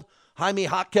world. Jaime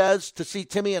Jaquez, to see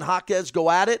Timme and Jaquez go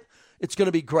at it, it's going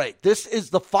to be great. This is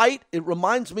the fight. It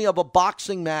reminds me of a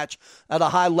boxing match at a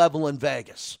high level in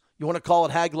Vegas. You want to call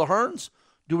it Hagler-Hearns?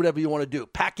 Do whatever you want to do.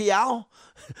 Pacquiao,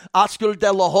 Oscar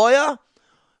De La Hoya,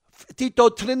 Tito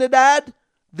Trinidad.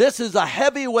 This is a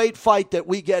heavyweight fight that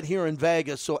we get here in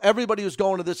Vegas. So everybody who's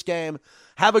going to this game,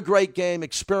 have a great game,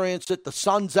 experience it. The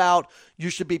sun's out. You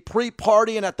should be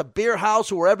pre-partying at the beer house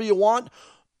or wherever you want,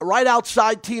 right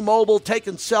outside T-Mobile,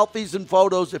 taking selfies and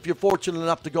photos if you're fortunate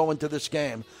enough to go into this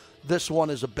game. This one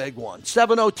is a big one.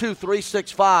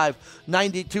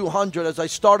 702-365-9200. As I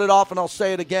started off, and I'll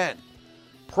say it again,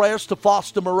 prayers to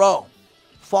Foster Moreau.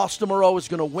 Foster Moreau is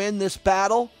going to win this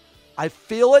battle. I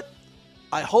feel it.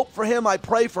 I hope for him. I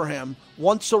pray for him.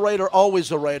 Once a Raider,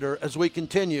 always a Raider, as we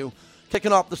continue.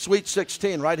 Kicking off the Sweet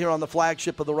 16 right here on the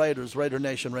flagship of the Raiders, Raider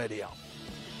Nation Radio.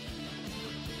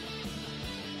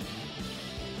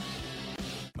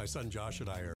 My son Josh and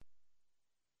I are...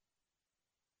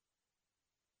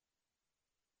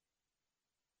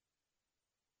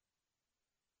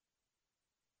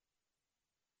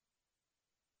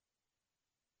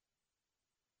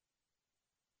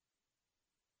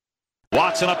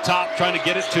 Watson up top, trying to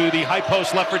get it to the high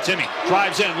post left for Timme.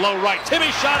 Drives in, low right.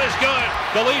 Timmy's shot is good.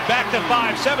 The lead back to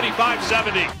 5,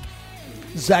 75-70.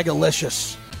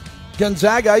 Zagalicious.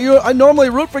 Gonzaga. I normally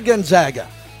root for Gonzaga.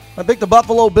 I picked the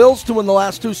Buffalo Bills to win the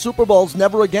last 2 Super Bowls.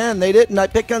 Never again. They didn't. I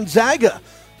picked Gonzaga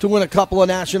to win a couple of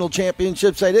national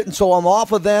championships. They didn't, so I'm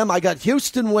off of them. I got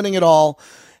Houston winning it all,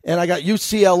 and I got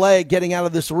UCLA getting out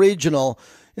of this regional.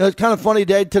 You know, it's kind of funny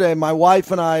day today. My wife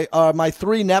and I, my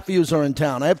 3 nephews are in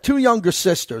town. I have 2 younger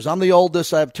sisters. I'm the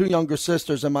oldest. I have 2 younger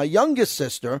sisters, and my youngest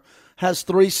sister has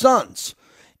 3 sons.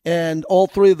 And all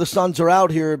 3 of the sons are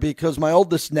out here because my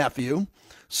oldest nephew,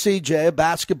 CJ, a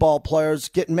basketball player, is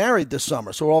getting married this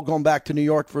summer. So we're all going back to New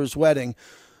York for his wedding.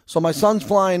 So my son's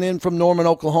flying in from Norman,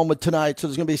 Oklahoma tonight. So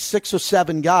there's going to be 6 or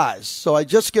 7 guys. So I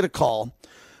just get a call,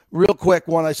 real quick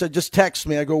one. I said, just text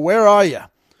me. I go, where are you?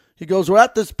 He goes, we're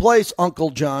at this place,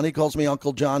 Uncle John. He calls me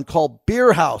Uncle John, called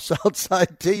Beer House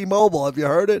outside T-Mobile. Have you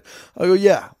heard it? I go,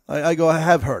 yeah. I go, I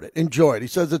have heard it. Enjoy it. He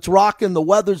says, it's rocking. The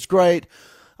weather's great.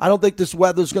 I don't think this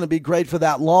weather's going to be great for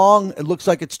that long. It looks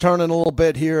like it's turning a little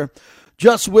bit here.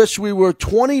 Just wish we were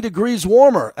 20 degrees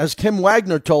warmer, as Kim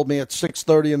Wagner told me at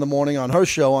 6:30 in the morning on her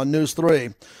show on News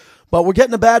 3. But we're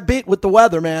getting a bad beat with the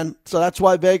weather, man. So that's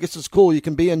why Vegas is cool. You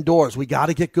can be indoors. We got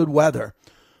to get good weather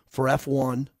for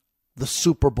F1. The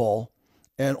Super Bowl,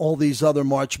 and all these other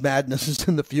March Madnesses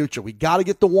in the future. We got to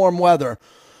get the warm weather.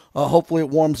 Hopefully it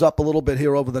warms up a little bit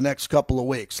here over the next couple of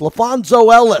weeks.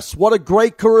 LaFonso Ellis, what a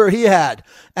great career he had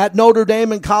at Notre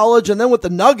Dame in college, and then with the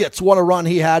Nuggets, what a run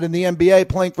he had in the NBA,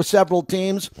 playing for several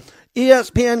teams.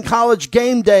 ESPN College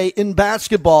Game Day in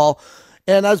basketball.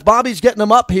 And as Bobby's getting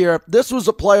him up here, this was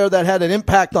a player that had an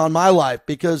impact on my life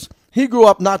because He grew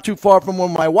up not too far from where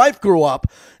my wife grew up,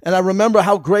 and I remember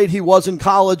how great he was in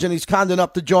college, and he's kind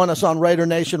enough to join us on Raider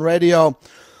Nation Radio.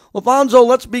 LaFonso,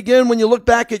 let's begin. When you look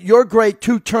back at your great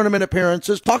 2 tournament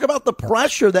appearances, talk about the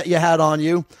pressure that you had on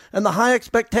you and the high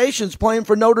expectations playing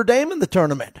for Notre Dame in the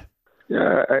tournament.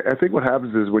 Yeah, I think what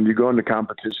happens is when you go into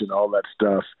competition, all that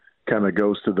stuff kind of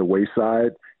goes to the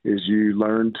wayside, is you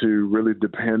learn to really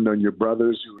depend on your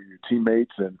brothers who are your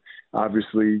teammates, and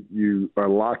obviously you are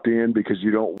locked in because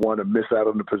you don't want to miss out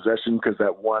on the possession, because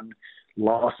that one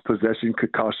lost possession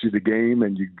could cost you the game,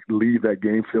 and you leave that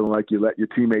game feeling like you let your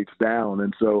teammates down.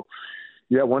 And so,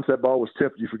 yeah, once that ball was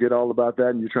tipped, you forget all about that,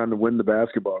 and you're trying to win the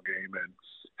basketball game. And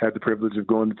had the privilege of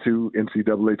going to 2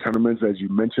 NCAA tournaments, as you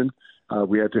mentioned.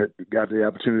 We got the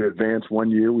opportunity to advance one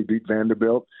year. We beat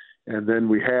Vanderbilt. And then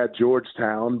we had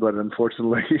Georgetown, but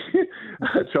unfortunately,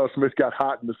 Charles Smith got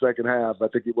hot in the second half. I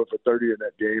think he went for 30 in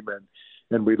that game,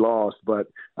 and we lost. But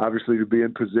obviously, to be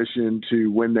in position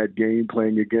to win that game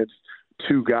playing against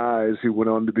 2 guys who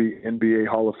went on to be NBA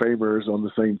Hall of Famers on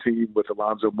the same team with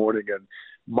Alonzo Mourning and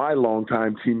my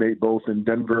longtime teammate both in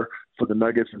Denver for the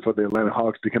Nuggets and for the Atlanta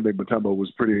Hawks, Dikembe Mutombo,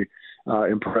 was pretty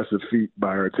impressive feat by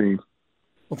our team.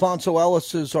 LaFonso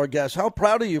Ellis is our guest. How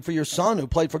proud are you for your son who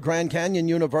played for Grand Canyon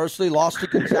University, lost to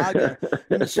Gonzaga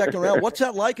in the second round? What's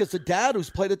that like as a dad who's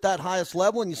played at that highest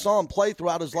level, and you saw him play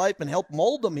throughout his life and help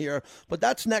mold him here? But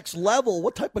that's next level.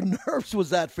 What type of nerves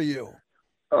was that for you?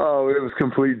 Oh, it was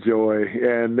complete joy.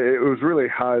 And it was really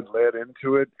how it led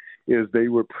into it is they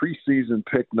were preseason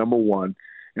pick number 1,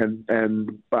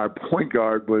 and our point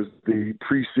guard was the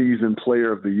preseason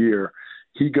player of the year.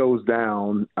 He goes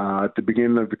down at the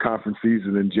beginning of the conference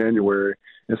season in January.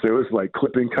 And so it was like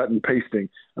clipping, cutting, pasting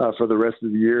for the rest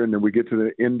of the year. And then we get to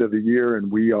the end of the year and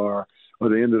or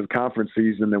the end of the conference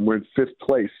season, and we're in 5th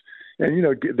place. And, you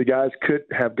know, the guys could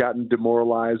have gotten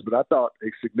demoralized, but I thought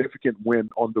a significant win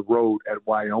on the road at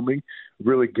Wyoming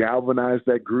really galvanized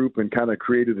that group and kind of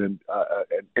created an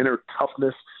inner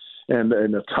toughness and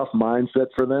a tough mindset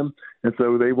for them. And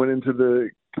so they went into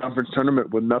the conference tournament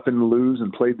with nothing to lose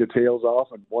and played their tails off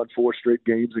and won 4 straight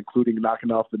games, including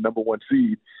knocking off the number 1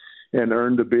 seed, and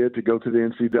earned a bid to go to the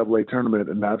NCAA tournament.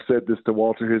 And I've said this to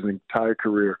Walter his entire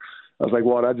career. I was like,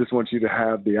 Walt, I just want you to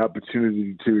have the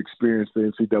opportunity to experience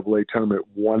the NCAA tournament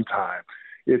one time.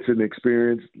 It's an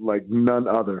experience like none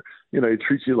other. You know, it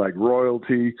treats you like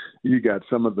royalty. You got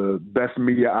some of the best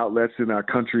media outlets in our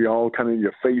country all kind of in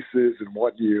your faces and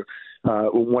want you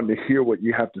wanting to hear what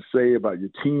you have to say about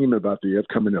your team, about the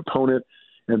upcoming opponent.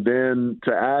 And then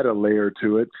to add a layer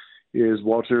to it is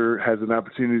Walter has an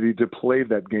opportunity to play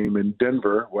that game in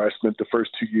Denver, where I spent the first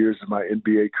 2 years of my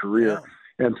NBA career.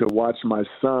 Yeah. And to watch my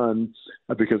son,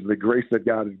 because of the grace that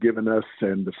God had given us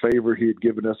and the favor he had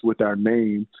given us with our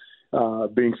name,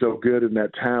 being so good in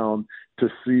that town, to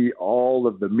see all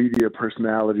of the media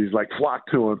personalities like flock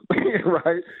to him,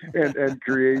 right? And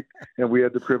create. And we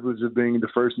had the privilege of being the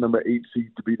first number 8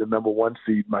 seed to be the number 1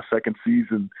 seed my second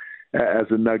season as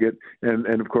a Nugget. And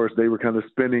of course, they were kind of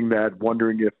spinning that,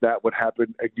 wondering if that would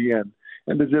happen again.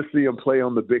 And to just see him play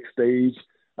on the big stage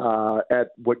at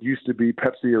what used to be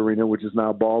Pepsi Arena, which is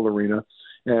now Ball Arena.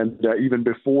 And even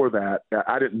before that,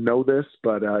 I didn't know this,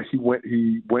 but he went.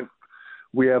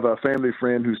 We have a family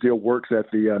friend who still works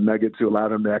at the Nuggets who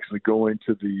allowed him to actually go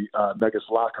into the Nuggets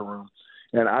locker room.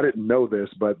 And I didn't know this,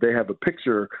 but they have a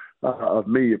picture of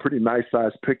me, a pretty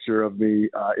nice-sized picture of me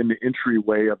in the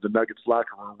entryway of the Nuggets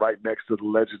locker room right next to the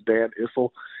legend Dan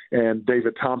Issel and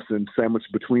David Thompson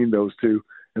sandwiched between those two.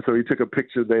 And so he took a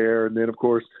picture there. And then, of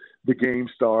course, the game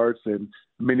starts, and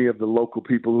many of the local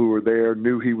people who were there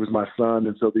knew he was my son.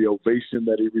 And so the ovation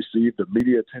that he received, the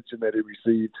media attention that he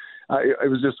received, it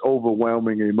was just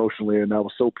overwhelming emotionally. And I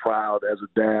was so proud as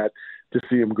a dad to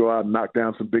see him go out and knock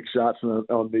down some big shots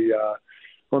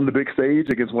on the big stage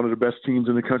against one of the best teams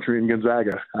in the country in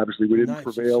Gonzaga. Obviously, we didn't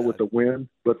prevail with the win,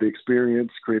 but the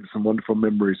experience created some wonderful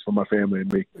memories for my family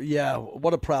and me. Yeah,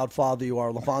 what a proud father you are,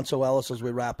 LaFonso Ellis, as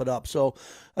we wrap it up. So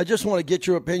I just want to get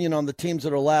your opinion on the teams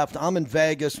that are left. I'm in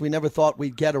Vegas. We never thought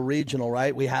we'd get a regional,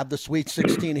 right? We have the Sweet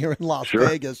 16 here in Las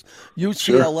Vegas.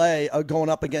 UCLA are going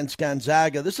up against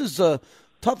Gonzaga. This is a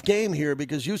tough game here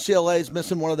because UCLA is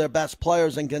missing one of their best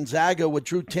players, and Gonzaga with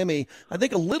Drew Timme, I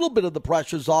think a little bit of the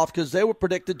pressure's off because they were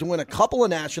predicted to win a couple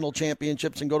of national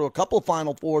championships and go to a couple of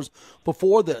Final Fours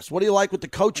before this. What do you like with the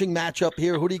coaching matchup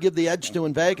here? Who do you give the edge to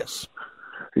in Vegas?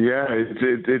 Yeah,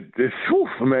 it's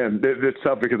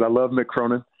tough because I love Mick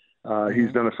Cronin.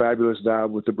 He's done a fabulous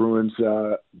job with the Bruins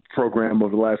program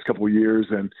over the last couple of years,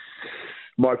 and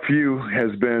Mark Few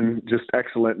has been just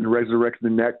excellent in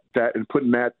resurrecting that and putting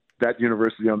that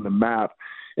university on the map.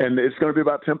 And it's going to be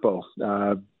about tempo.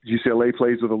 UCLA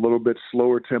plays with a little bit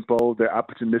slower tempo. They're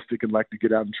opportunistic and like to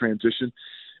get out in transition.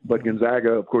 But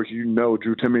Gonzaga, of course,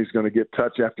 Drew Timme is going to get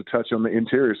touch after touch on the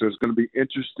interior. So it's going to be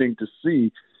interesting to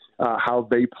see how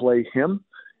they play him.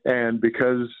 And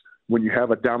because when you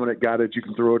have a dominant guy that you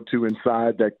can throw it to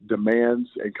inside that demands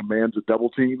and commands a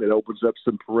double team, it opens up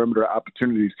some perimeter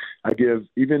opportunities. I give,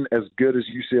 even as good as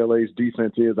UCLA's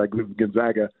defense is, I give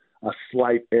Gonzaga a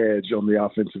slight edge on the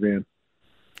offensive end.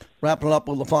 Wrapping it up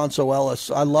with LaFonso Ellis.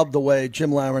 I love the way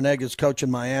Jim Larrañaga is coaching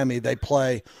Miami. They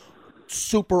play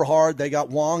super hard. They got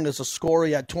Wong as a scorer.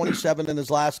 He had 27 in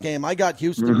his last game. I got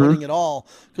Houston winning it all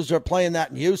because they're playing that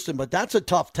in Houston, but that's a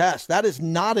tough test. That is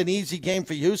not an easy game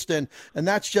for Houston, and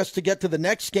that's just to get to the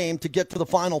next game, to get to the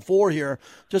Final Four here.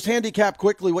 Just handicap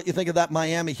quickly what you think of that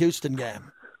Miami-Houston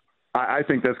game. I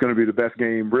think that's going to be the best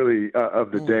game, really,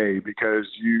 of the day, because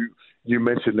you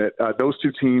mentioned that those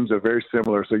two teams are very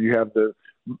similar. So you have the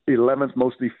 11th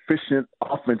most efficient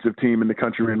offensive team in the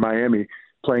country in Miami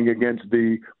playing against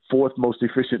the 4th most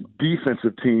efficient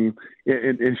defensive team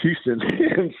in Houston.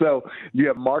 And so you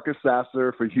have Marcus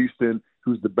Sasser for Houston,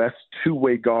 who's the best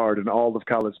two-way guard in all of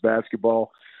college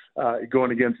basketball,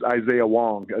 going against Isaiah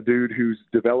Wong, a dude who's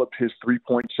developed his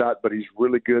three-point shot, but he's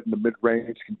really good in the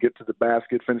mid-range, can get to the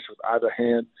basket, finish with either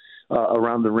hand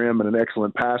around the rim, and an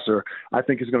excellent passer. I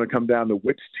think it's going to come down to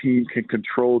which team can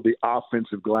control the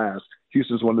offensive glass.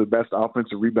 Houston's one of the best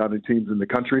offensive rebounding teams in the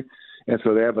country, and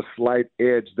so they have a slight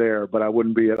edge there, but I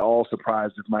wouldn't be at all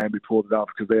surprised if Miami pulled it off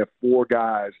because they have 4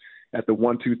 guys at the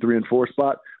 1, 2, 3, and 4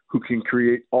 spot who can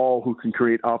create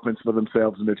offense for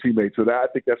themselves and their teammates. So I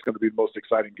think that's going to be the most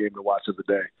exciting game to watch of the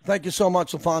day. Thank you so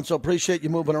much, LaFonso. Appreciate you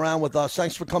moving around with us.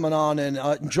 Thanks for coming on, and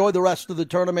enjoy the rest of the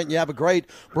tournament. You have a great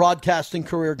broadcasting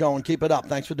career going. Keep it up.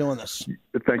 Thanks for doing this.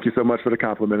 Thank you so much for the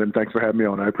compliment, and thanks for having me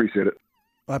on. I appreciate it.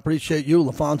 I appreciate you,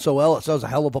 LaFonso Ellis. That was a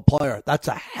hell of a player. That's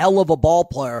a hell of a ball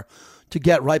player to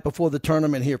get right before the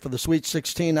tournament here for the Sweet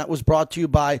 16. That was brought to you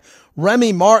by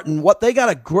Remy Martin. They got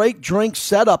a great drink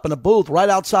set up in a booth right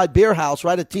outside Beer House,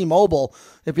 right at T-Mobile.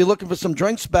 If you're looking for some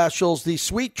drink specials, the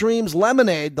Sweet Dreams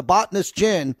Lemonade, the Botanist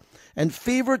Gin, and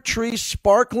Fever Tree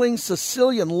Sparkling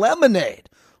Sicilian Lemonade.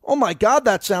 Oh, my God,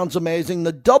 that sounds amazing.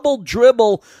 The Double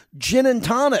Dribble Gin and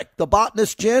Tonic, the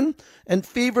Botanist Gin, and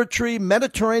Fever Tree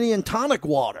Mediterranean Tonic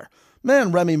Water.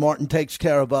 Man, Remy Martin takes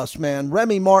care of us, man.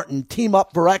 Remy Martin, team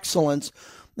up for excellence.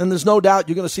 And there's no doubt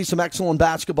you're going to see some excellent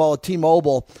basketball at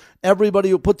T-Mobile.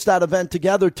 Everybody who puts that event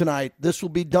together tonight, this will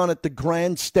be done at the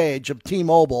grand stage of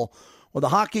T-Mobile. Where the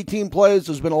hockey team plays,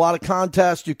 there's been a lot of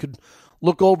contests. You could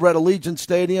look over at Allegiant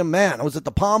Stadium. Man, I was at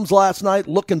the Palms last night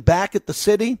looking back at the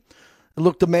city. It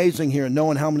looked amazing here,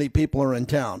 knowing how many people are in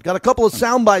town. Got a couple of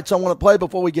sound bites I want to play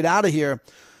before we get out of here.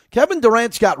 Kevin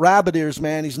Durant's got rabbit ears,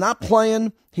 man. He's not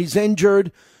playing. He's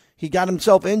injured. He got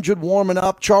himself injured warming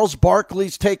up. Charles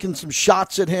Barkley's taking some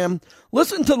shots at him.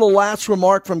 Listen to the last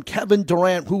remark from Kevin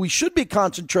Durant, who we should be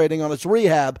concentrating on his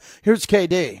rehab. Here's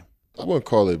KD. I wouldn't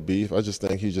call it beef. I just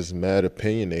think he's just mad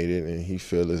opinionated, and he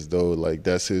feels as though like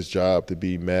that's his job to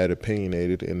be mad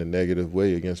opinionated in a negative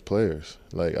way against players.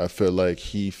 Like I feel like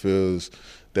he feels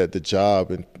that the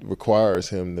job requires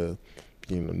him to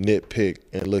nitpick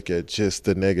and look at just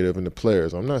the negative in the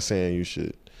players. I'm not saying you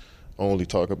should only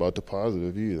talk about the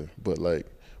positive either, but like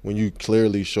when you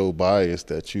clearly show bias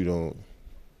that you're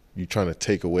trying to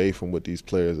take away from what these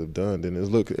players have done, then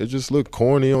it just looked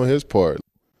corny on his part.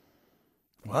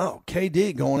 Wow,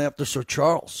 KD going after Sir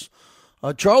Charles.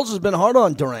 Charles has been hard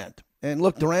on Durant. And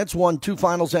look, Durant's won 2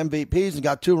 finals MVPs and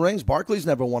got 2 rings. Barkley's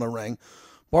never won a ring.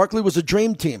 Barkley was a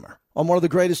dream teamer on one of the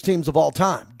greatest teams of all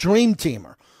time. Dream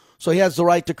teamer. So he has the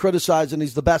right to criticize, and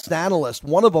he's the best analyst,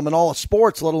 one of them in all of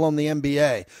sports, let alone the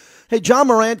NBA. Hey, John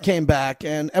Morant came back,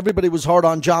 and everybody was hard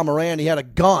on John Morant. He had a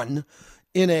gun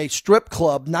in a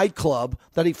nightclub,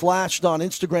 that he flashed on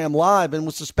Instagram Live and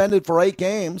was suspended for 8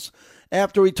 games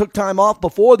after he took time off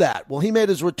before that. Well, he made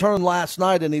his return last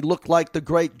night, and he looked like the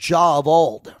great Ja of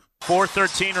old.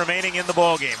 4:13 remaining in the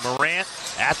ballgame. Morant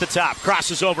at the top,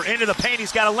 crosses over into the paint.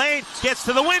 He's got a lane, gets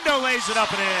to the window, lays it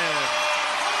up and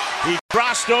in. He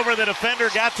crossed over the defender,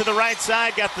 got to the right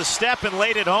side, got the step, and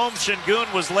laid it home.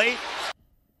 Şengün was late.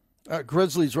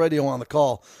 Grizzlies radio on the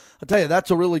call. I'll tell you, that's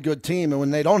a really good team. And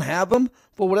when they don't have them,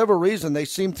 for whatever reason, they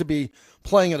seem to be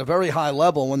playing at a very high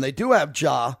level. When they do have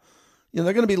Ja,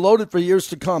 they're going to be loaded for years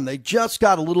to come. They just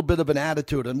got a little bit of an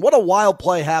attitude. And what a wild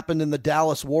play happened in the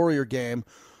Dallas Warrior game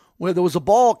where there was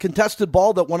a contested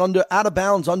ball that went out of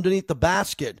bounds underneath the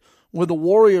basket where the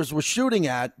Warriors were shooting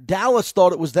at. Dallas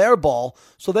thought it was their ball,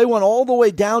 so they went all the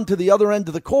way down to the other end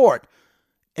of the court.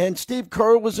 and Steve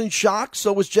Kerr was in shock,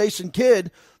 so was Jason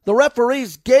Kidd. The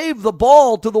referees gave the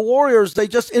ball to the Warriors. They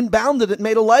just inbounded it,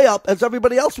 made a layup as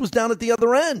everybody else was down at the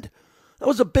other end. That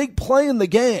was a big play in the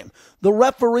game. The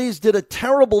referees did a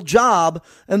terrible job,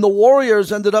 and the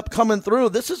Warriors ended up coming through.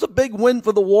 This is a big win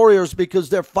for the Warriors because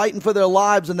they're fighting for their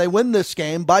lives, and they win this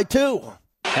game by 2.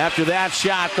 After that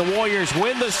shot, the Warriors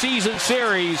win the season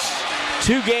series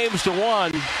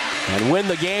 2-1 and win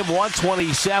the game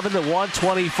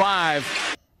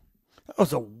 127-125. That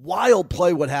was a wild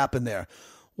play what happened there.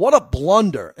 What a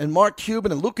blunder. And Mark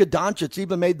Cuban and Luka Doncic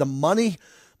even made the money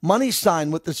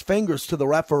sign with his fingers to the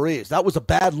referees. That was a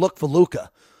bad look for Luka,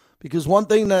 because one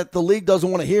thing that the league doesn't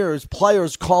want to hear is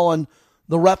players calling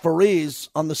the referees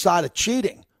on the side of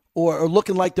cheating or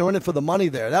looking like they're in it for the money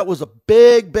there. That was a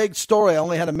big, big story. I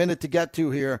only had a minute to get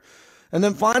to here. And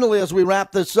then finally, as we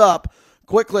wrap this up,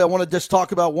 quickly, I want to just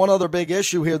talk about one other big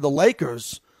issue here. The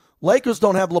Lakers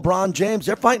don't have LeBron James.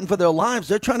 They're fighting for their lives.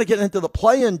 They're trying to get into the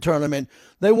play-in tournament.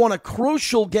 They won a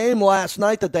crucial game last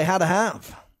night that they had to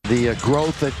have. The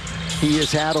growth that he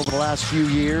has had over the last few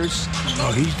years.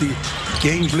 Oh, he's the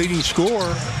game's leading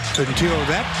scorer until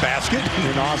that basket.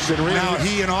 And Austin Reeves. Now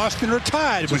he and Austin are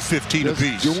tied with 15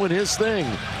 apiece. Doing his thing.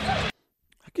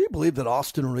 Can you believe that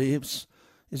Austin Reeves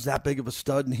is that big of a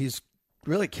stud, and he's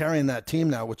really carrying that team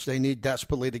now, which they need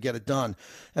desperately to get it done.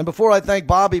 And before I thank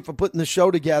Bobby for putting the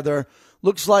show together,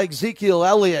 looks like Ezekiel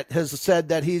Elliott has said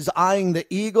that he's eyeing the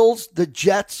Eagles, the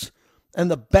Jets,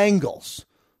 and the Bengals.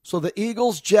 So the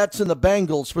Eagles, Jets, and the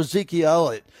Bengals for Ezekiel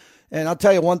Elliott. And I'll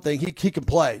tell you one thing, he can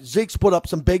play. Zeke's put up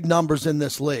some big numbers in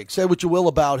this league. Say what you will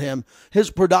about him.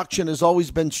 His production has always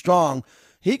been strong.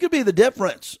 He could be the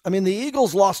difference. I mean, the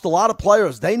Eagles lost a lot of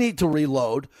players. They need to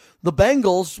reload. The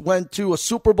Bengals went to a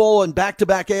Super Bowl and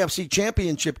back-to-back AFC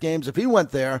championship games. If he went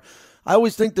there, I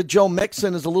always think that Joe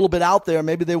Mixon is a little bit out there.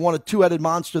 Maybe they want a two-headed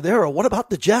monster there. Or what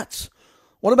about the Jets?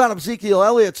 What about if Ezekiel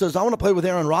Elliott says, I want to play with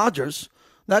Aaron Rodgers?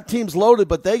 That team's loaded,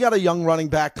 but they got a young running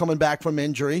back coming back from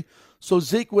injury. So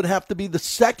Zeke would have to be the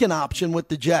second option with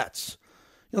the Jets.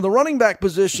 You know, the running back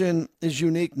position is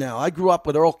unique now. I grew up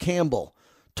with Earl Campbell,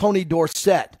 Tony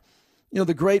Dorsett,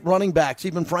 the great running backs,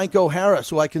 even Franco Harris,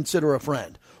 who I consider a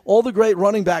friend. All the great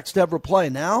running backs to ever play.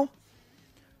 Now,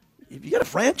 if you get a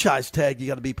franchise tag, you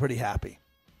got to be pretty happy.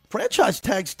 Franchise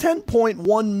tag's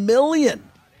 $10.1 million.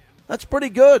 That's pretty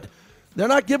good. They're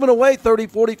not giving away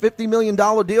 $30, $40, $50 million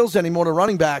deals anymore to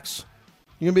running backs.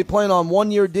 You're going to be playing on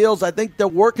one-year deals. I think they're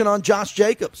working on Josh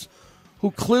Jacobs,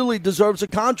 who clearly deserves a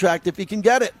contract if he can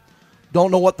get it.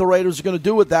 Don't know what the Raiders are going to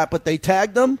do with that, but they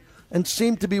tagged him and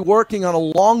seem to be working on a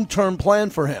long-term plan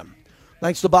for him.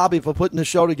 Thanks to Bobby for putting the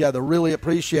show together. Really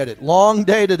appreciate it. Long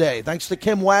day today. Thanks to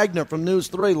Kim Wagner from News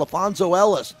 3, LaFonso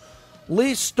Ellis,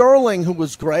 Lee Sterling, who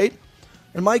was great,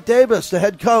 and Mike Davis, the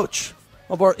head coach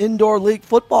of our indoor league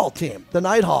football team, the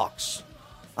Nighthawks.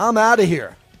 I'm out of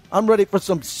here. I'm ready for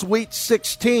some Sweet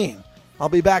 16. I'll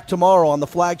be back tomorrow on the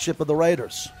flagship of the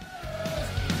Raiders.